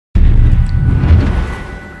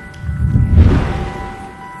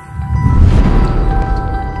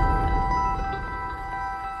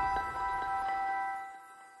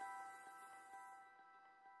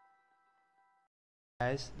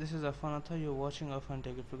Guys, this is Afwan. You're watching Afwan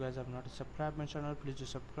Tech. If you guys have not subscribed my channel, please do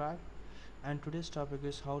subscribe. And today's topic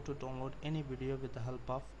is how to download any video with the help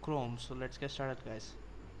of Chrome. So let's get started, guys.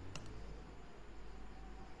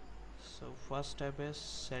 So first step is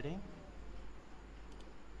setting,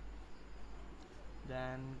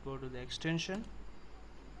 then go to the extension,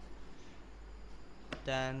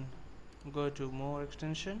 then go to more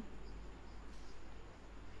extension,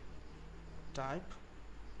 type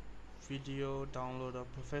video downloader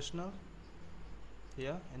professional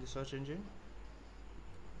here in the search engine.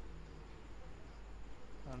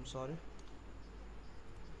 I'm sorry,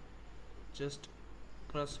 just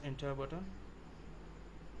press enter button.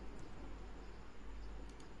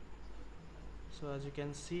 So as you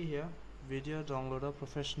can see here, video downloader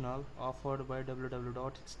professional offered by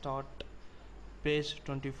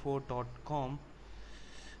www.startpage24.com,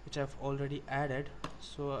 which I've already added.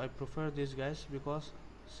 So I prefer this, guys, because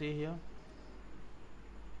see here,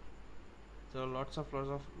 there are lots of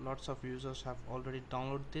users have already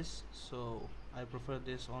downloaded this, so I prefer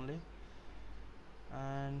this only.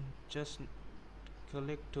 And just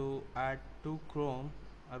click to add to Chrome,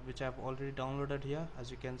 which I've already downloaded here.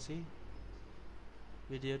 As you can see,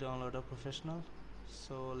 video downloader professional.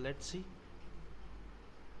 So let's see.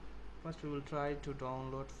 First we will try to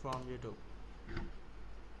download from YouTube.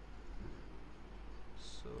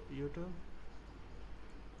 So YouTube,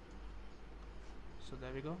 so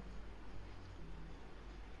there we go.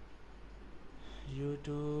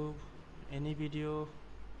 YouTube, any video.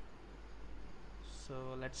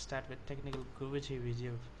 So let's start with technical gravity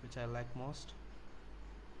video, which I like most.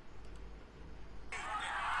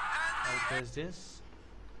 I'll press this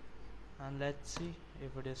and let's see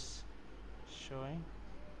if it is showing.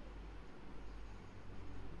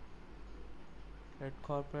 Red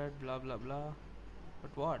corporate, blah blah blah.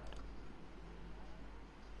 But what?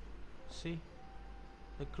 See,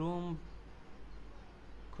 the Chrome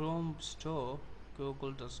store,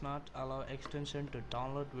 Google does not allow extension to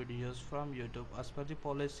download videos from YouTube. As per the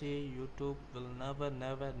policy, YouTube will never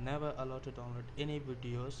allow to download any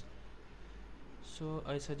videos. So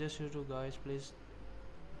I suggest you to guys, please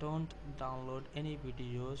don't download any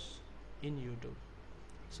videos in YouTube.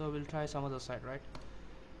 So we'll try some other site, right?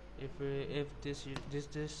 If this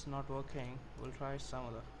is not working, we'll try some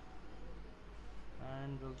other,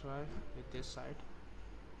 and we'll try with this site,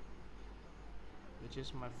 which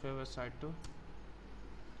is my favorite site too.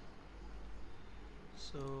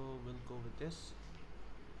 So we'll go with this.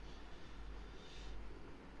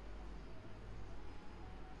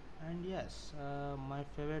 And yes, my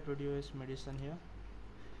favorite video is medicine here.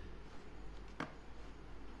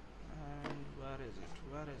 And where is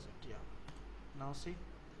it? Yeah, now see,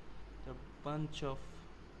 the bunch of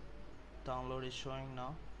download is showing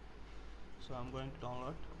now. So I'm going to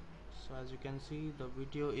download. So as you can see, the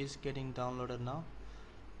video is getting downloaded now.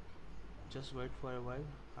 Just wait for a while,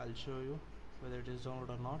 I'll show you whether it is downloaded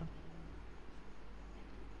or not.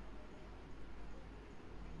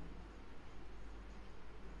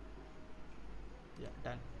 Yeah,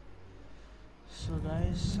 done. So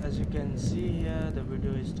guys, as you can see here, the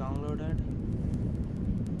video is downloaded.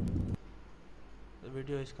 The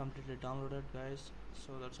video is completely downloaded, guys.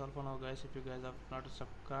 So that's all for now, guys. If you guys have not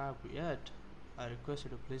subscribed yet, I request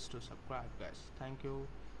you to please to subscribe, guys. Thank you,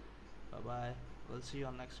 bye bye. We'll see you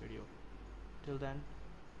on next video. Till then,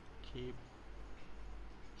 keep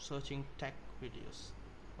searching tech videos.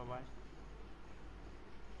 Bye bye.